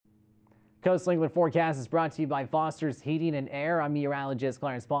Coastal England forecast is brought to you by Foster's Heating and Air. I'm meteorologist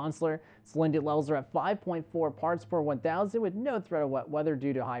Clarence Ponsler. Salinity levels are at 5.4 parts per 1,000 with no threat of wet weather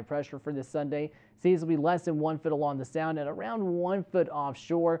due to high pressure for this Sunday. Seas will be less than 1 foot along the sound and around 1 foot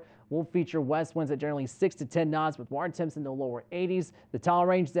offshore. We'll feature west winds at generally 6 to 10 knots with water temps in the lower 80s. The tide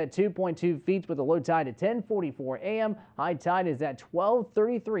range is at 2.2 feet with a low tide at 10:44 a.m. High tide is at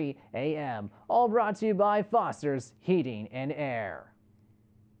 12:33 a.m. All brought to you by Foster's Heating and Air.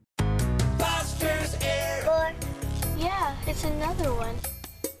 Yeah, it's another one.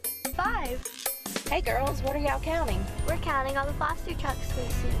 5. Hey girls, what are y'all counting? We're counting all the Foster trucks we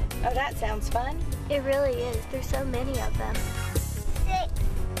see. Oh, that sounds fun. It really is. There's so many of them.